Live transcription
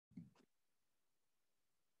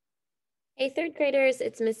Hey, third graders,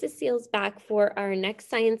 it's Mrs. Seals back for our next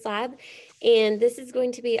science lab. And this is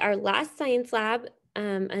going to be our last science lab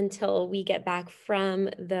until we get back from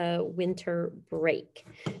the winter break.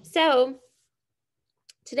 So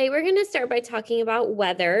today we're going to start by talking about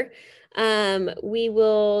weather. We're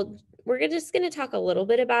just going to talk a little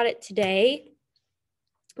bit about it today.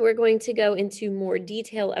 We're going to go into more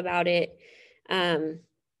detail about it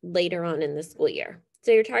later on in the school year. So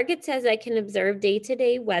your target says I can observe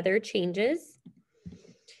day-to-day weather changes.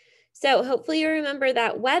 So hopefully you remember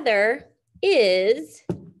that weather is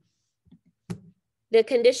the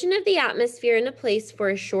condition of the atmosphere in a place for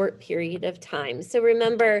a short period of time. So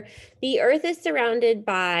remember, the Earth is surrounded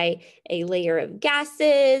by a layer of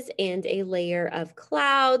gases and a layer of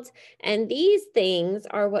clouds, and these things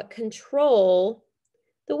are what control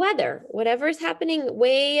the weather. Whatever is happening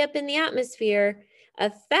way up in the atmosphere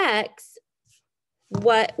affects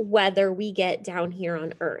what weather we get down here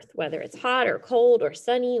on Earth, whether it's hot or cold or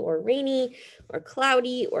sunny or rainy or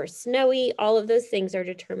cloudy or snowy. All of those things are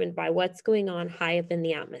determined by what's going on high up in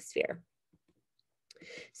the atmosphere.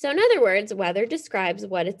 So in other words, weather describes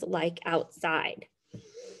what it's like outside.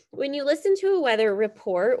 When you listen to a weather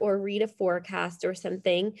report or read a forecast or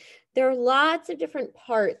something, there are lots of different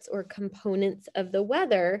parts or components of the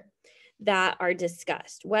weather that are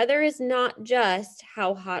discussed. Weather is not just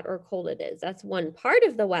how hot or cold it is. That's one part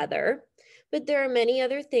of the weather, but there are many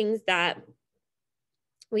other things that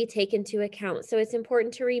we take into account. So it's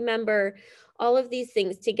important to remember all of these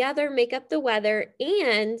things together make up the weather,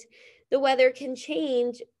 and the weather can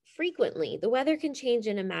change frequently. The weather can change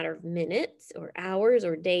in a matter of minutes or hours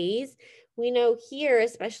or days. We know here,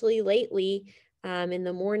 especially lately, in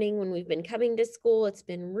the morning when we've been coming to school, it's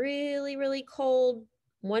been really, really cold.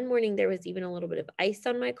 One morning there was even a little bit of ice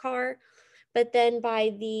on my car, but then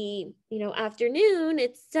by the afternoon,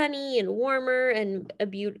 it's sunny and warmer and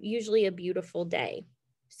usually a beautiful day.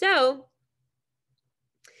 So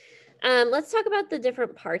let's talk about the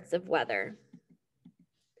different parts of weather.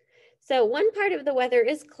 So one part of the weather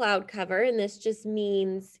is cloud cover, and this just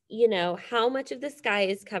means, how much of the sky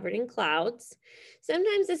is covered in clouds.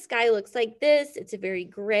 Sometimes the sky looks like this. It's a very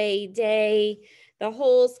gray day. The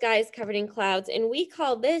whole sky is covered in clouds, and we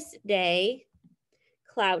call this day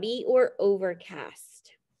cloudy or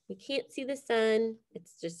overcast. We can't see the sun.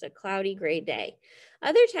 It's just a cloudy gray day.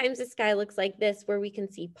 Other times the sky looks like this, where we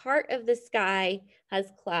can see part of the sky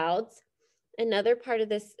has clouds. Other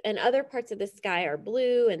parts of the sky are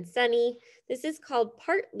blue and sunny. This is called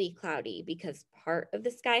partly cloudy because part of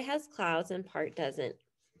the sky has clouds and part doesn't.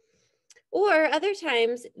 Or other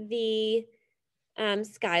times the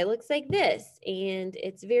sky looks like this, and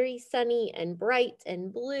it's very sunny and bright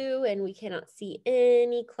and blue, and we cannot see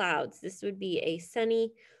any clouds. This would be a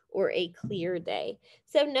sunny or a clear day.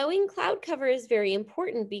 So knowing cloud cover is very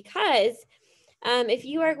important because if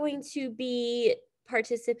you are going to be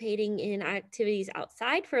participating in activities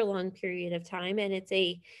outside for a long period of time and it's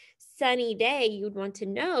a sunny day, you would want to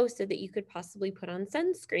know so that you could possibly put on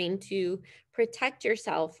sunscreen to protect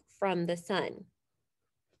yourself from the sun.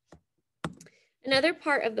 Another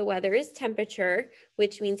part of the weather is temperature,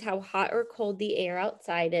 which means how hot or cold the air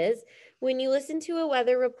outside is. When you listen to a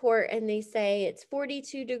weather report and they say it's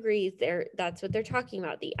 42 degrees, that's what they're talking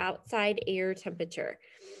about, the outside air temperature.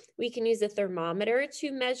 We can use a thermometer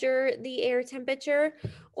to measure the air temperature,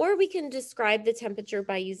 or we can describe the temperature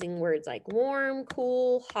by using words like warm,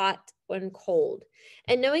 cool, hot, and cold.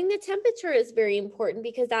 And knowing the temperature is very important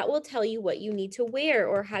because that will tell you what you need to wear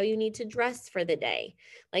or how you need to dress for the day.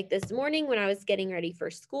 Like this morning when I was getting ready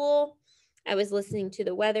for school, I was listening to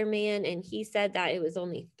the weatherman and he said that it was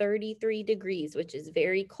only 33 degrees, which is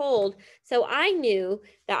very cold. So I knew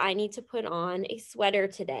that I need to put on a sweater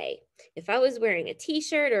today. If I was wearing a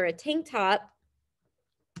t-shirt or a tank top,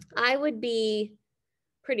 I would be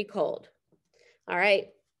pretty cold. All right.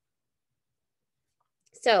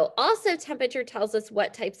 So also temperature tells us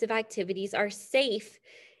what types of activities are safe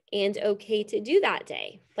and okay to do that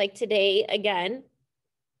day. Like today, again,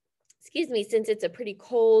 since it's a pretty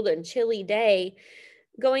cold and chilly day,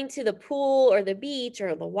 going to the pool or the beach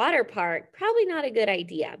or the water park, probably not a good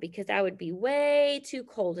idea because I would be way too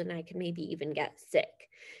cold and I could maybe even get sick.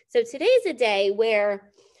 So today's a day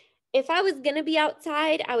where if I was going to be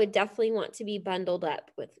outside, I would definitely want to be bundled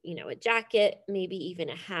up with, a jacket, maybe even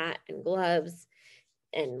a hat and gloves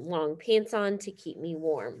and long pants on to keep me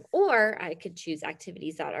warm. Or I could choose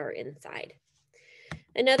activities that are inside.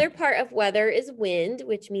 Another part of weather is wind,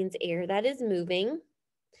 which means air that is moving.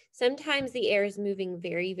 Sometimes the air is moving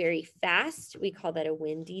very, very fast. We call that a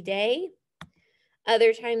windy day.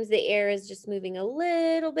 Other times the air is just moving a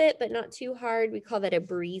little bit, but not too hard. We call that a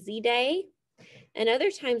breezy day. And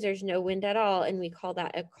other times there's no wind at all, and we call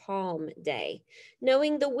that a calm day.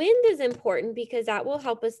 Knowing the wind is important because that will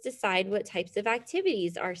help us decide what types of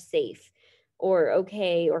activities are safe or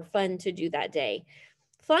okay or fun to do that day.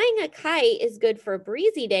 Flying a kite is good for a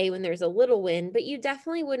breezy day when there's a little wind, but you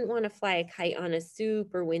definitely wouldn't want to fly a kite on a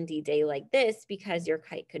super windy day like this because your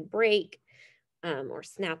kite could break or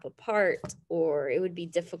snap apart, or it would be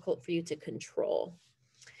difficult for you to control.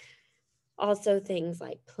 Also, things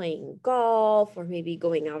like playing golf or maybe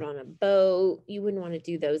going out on a boat, you wouldn't want to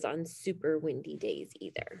do those on super windy days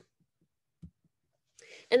either.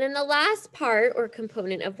 And then the last part or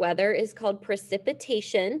component of weather is called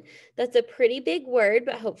precipitation. That's a pretty big word,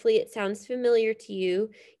 but hopefully it sounds familiar to you.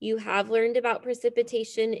 You have learned about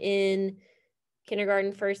precipitation in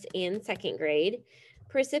kindergarten, first and second grade.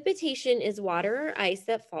 Precipitation is water or ice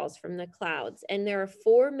that falls from the clouds, and there are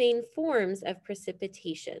four main forms of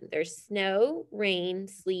precipitation. There's snow, rain,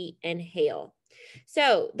 sleet, and hail.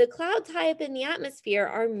 So the clouds high up in the atmosphere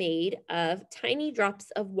are made of tiny drops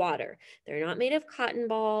of water. They're not made of cotton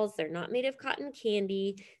balls. They're not made of cotton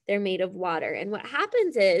candy. They're made of water. And what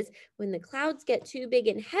happens is when the clouds get too big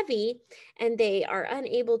and heavy and they are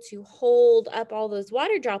unable to hold up all those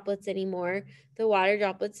water droplets anymore, the water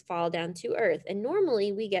droplets fall down to earth. And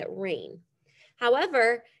normally we get rain.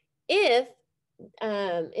 However, if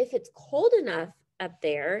it's cold enough up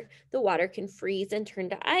there, the water can freeze and turn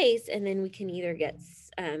to ice, and then we can either get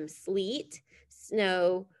sleet,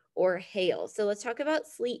 snow, or hail. So let's talk about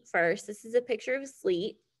sleet first. This is a picture of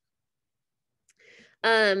sleet.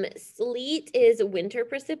 Sleet is winter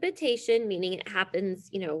precipitation, meaning it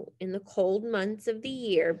happens, in the cold months of the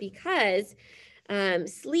year because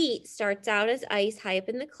sleet starts out as ice high up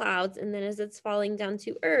in the clouds, and then as it's falling down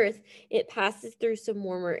to earth, it passes through some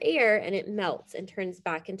warmer air and it melts and turns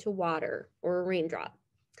back into water or a raindrop.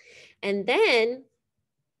 And then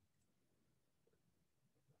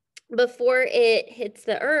before it hits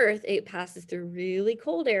the earth, it passes through really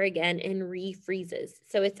cold air again and refreezes.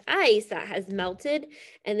 So it's ice that has melted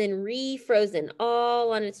and then refrozen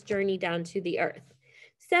all on its journey down to the earth.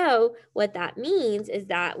 So what that means is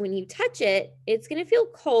that when you touch it, it's going to feel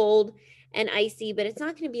cold and icy, but it's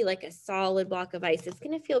not going to be like a solid block of ice. It's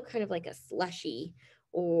going to feel kind of like a slushy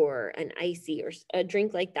or an icy or a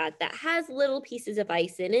drink like that has little pieces of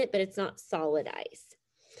ice in it, but it's not solid ice.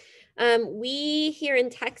 We here in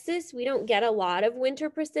Texas, we don't get a lot of winter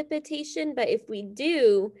precipitation, but if we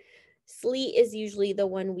do, sleet is usually the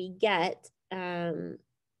one we get.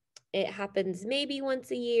 It happens maybe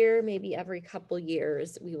once a year, maybe every couple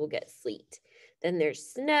years we will get sleet. Then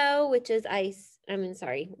there's snow, which is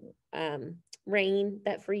rain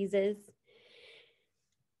that freezes.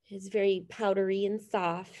 It's very powdery and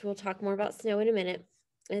soft. We'll talk more about snow in a minute.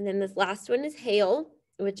 And then this last one is hail,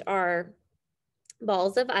 which are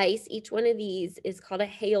balls of ice. Each one of these is called a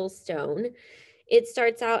hailstone. It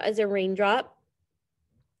starts out as a raindrop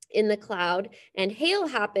in the cloud, and hail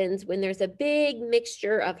happens when there's a big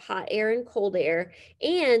mixture of hot air and cold air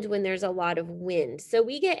and when there's a lot of wind. So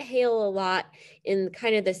we get hail a lot in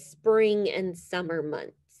kind of the spring and summer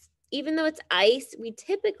months. Even though it's ice, we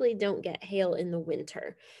typically don't get hail in the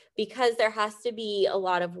winter because there has to be a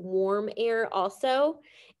lot of warm air also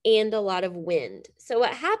and a lot of wind. So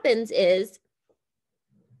what happens is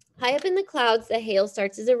high up in the clouds, the hail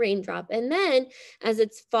starts as a raindrop. And then as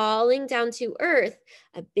it's falling down to earth,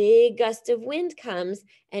 a big gust of wind comes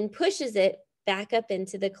and pushes it back up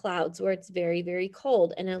into the clouds where it's very, very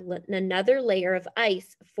cold. And another layer of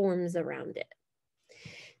ice forms around it.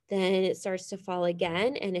 Then it starts to fall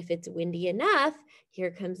again. And if it's windy enough,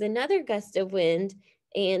 here comes another gust of wind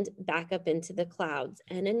and back up into the clouds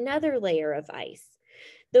and another layer of ice.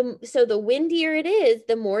 So the windier it is,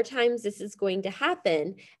 the more times this is going to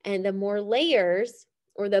happen, and the more layers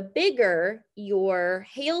or the bigger your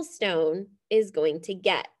hailstone is going to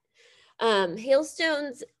get.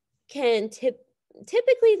 Hailstones can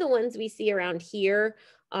typically the ones we see around here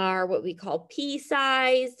are what we call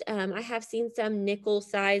pea-sized. I have seen some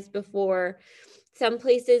nickel-sized before. Some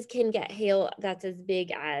places can get hail that's as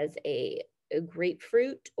big as a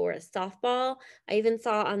grapefruit or a softball. I even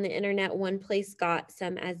saw on the internet one place got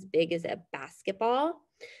some as big as a basketball.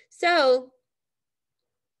 So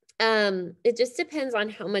it just depends on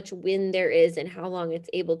how much wind there is and how long it's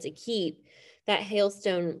able to keep that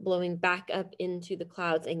hailstone blowing back up into the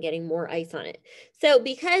clouds and getting more ice on it. So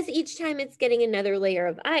because each time it's getting another layer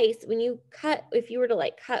of ice, if you were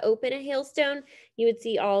to cut open a hailstone, you would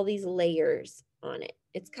see all these layers on it.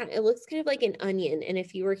 It looks kind of like an onion. And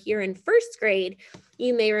if you were here in first grade,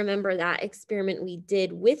 you may remember that experiment we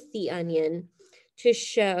did with the onion to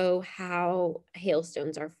show how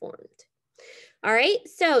hailstones are formed. All right,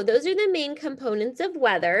 so those are the main components of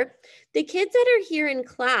weather. The kids that are here in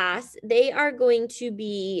class, they are going to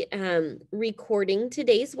be recording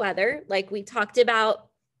today's weather. Like we talked about,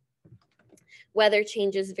 weather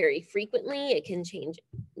changes very frequently. It can change,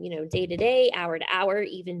 day to day, hour to hour,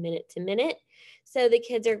 even minute to minute. So the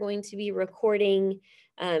kids are going to be recording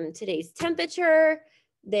today's temperature.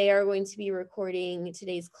 They are going to be recording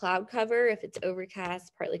today's cloud cover, if it's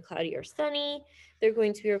overcast, partly cloudy, or sunny. They're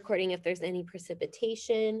going to be recording if there's any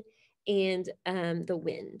precipitation, and the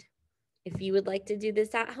wind. If you would like to do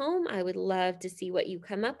this at home, I would love to see what you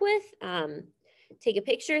come up with. Take a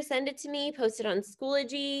picture, send it to me, post it on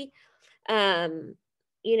Schoology.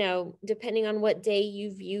 Depending on what day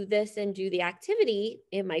you view this and do the activity,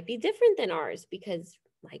 it might be different than ours because,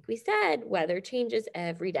 like we said, weather changes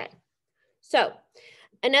every day. So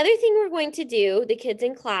another thing we're going to do, the kids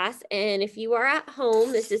in class, and if you are at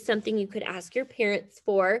home, this is something you could ask your parents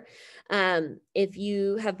for. If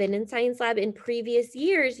you have been in science lab in previous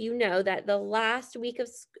years, you know that the last week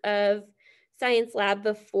of science lab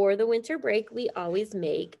before the winter break, we always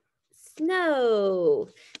make snow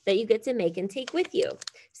that you get to make and take with you.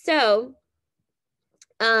 So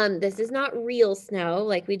this is not real snow.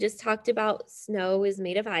 Like we just talked about, snow is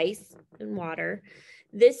made of ice and water.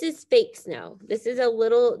 This is fake snow. This is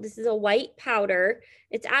a white powder.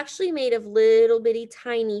 It's actually made of little bitty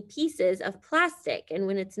tiny pieces of plastic. And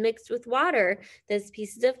when it's mixed with water, those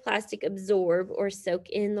pieces of plastic absorb or soak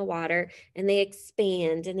in the water, and they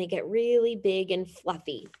expand and they get really big and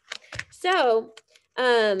fluffy. So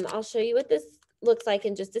I'll show you what this looks like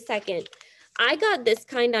in just a second. I got this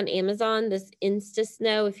kind on Amazon, this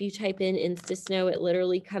insta-snow. If you type in insta-snow, it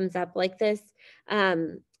literally comes up like this.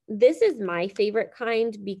 This is my favorite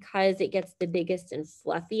kind because it gets the biggest and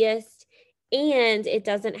fluffiest, and it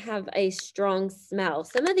doesn't have a strong smell.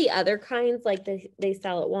 Some of the other kinds, like they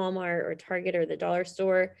sell at Walmart or Target or the dollar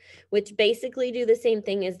store, which basically do the same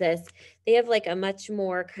thing as this, they have like a much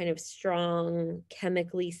more kind of strong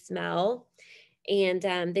chemically smell, and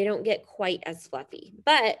they don't get quite as fluffy.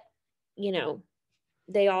 But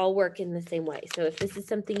they all work in the same way. So if this is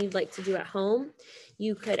something you'd like to do at home,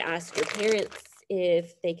 you could ask your parents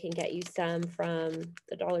if they can get you some from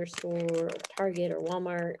the dollar store or Target or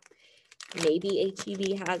Walmart. Maybe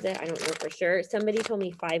HEB has it. I don't know for sure. Somebody told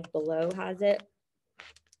me Five Below has it.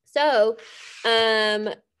 So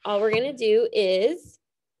all we're going to do is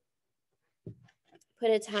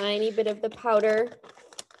put a tiny bit of the powder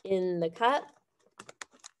in the cup.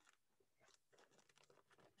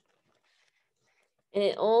 And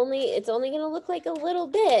it's only going to look like a little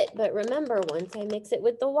bit, but remember, once I mix it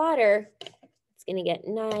with the water, it's going to get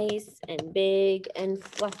nice and big and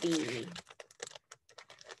fluffy.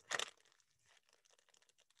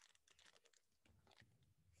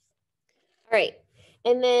 All right,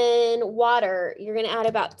 and then water. You're going to add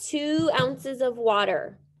about 2 ounces of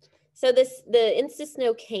water. So the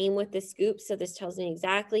insta-snow came with the scoop, so this tells me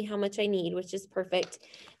exactly how much I need, which is perfect.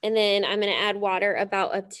 And then I'm going to add water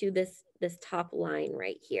about up to this top line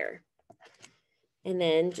right here. And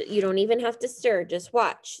then you don't even have to stir, just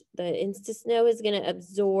watch. The insta-snow is going to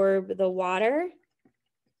absorb the water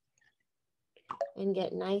and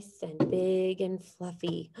get nice and big and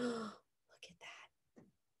fluffy. Look at that.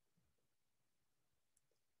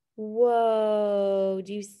 Whoa,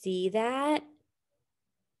 do you see that?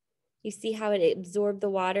 You see how it absorbed the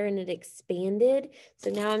water and it expanded?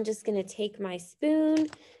 So now I'm just going to take my spoon,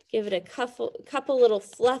 give it a couple little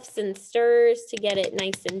fluffs and stirs to get it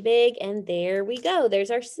nice and big, and there we go. There's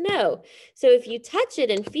our snow. So if you touch it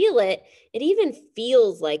and feel it, it even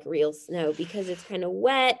feels like real snow because it's kind of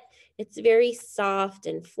wet. It's very soft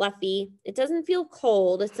and fluffy. It doesn't feel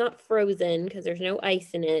cold. It's not frozen because there's no ice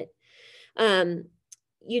in it.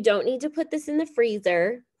 You don't need to put this in the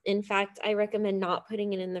freezer. In fact, I recommend not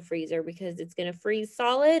putting it in the freezer because it's going to freeze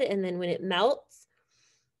solid, and then when it melts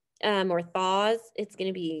or thaws, it's going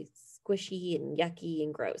to be squishy and yucky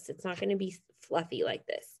and gross. It's not going to be fluffy like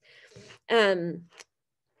this.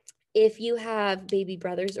 If you have baby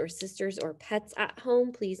brothers or sisters or pets at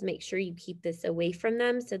home, please make sure you keep this away from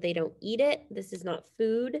them so they don't eat it. This is not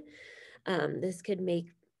food. This could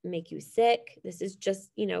make you sick. This is just,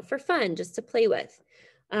 for fun, just to play with.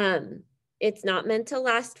 It's not meant to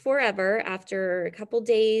last forever. After a couple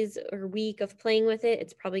days or week of playing with it,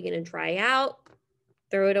 it's probably going to dry out.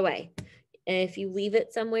 Throw it away. And if you leave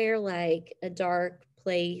it somewhere like a dark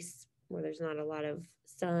place where there's not a lot of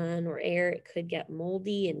sun or air, it could get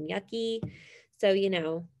moldy and yucky.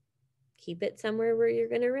 So, keep it somewhere where you're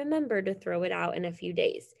going to remember to throw it out in a few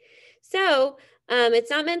days. So it's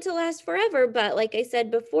not meant to last forever, but like I said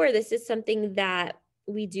before, this is something that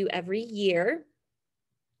we do every year.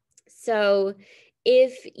 So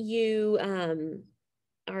if you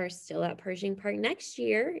are still at Pershing Park next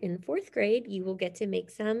year in 4th grade, you will get to make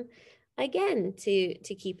some again to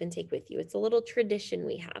keep and take with you. It's a little tradition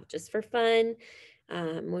we have just for fun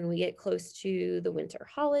when we get close to the winter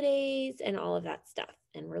holidays and all of that stuff.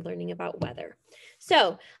 And we're learning about weather.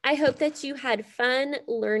 So I hope that you had fun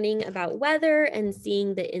learning about weather and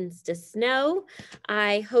seeing the insta-snow.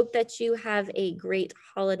 I hope that you have a great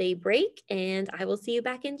holiday break, and I will see you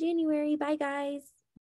back in January. Bye, guys.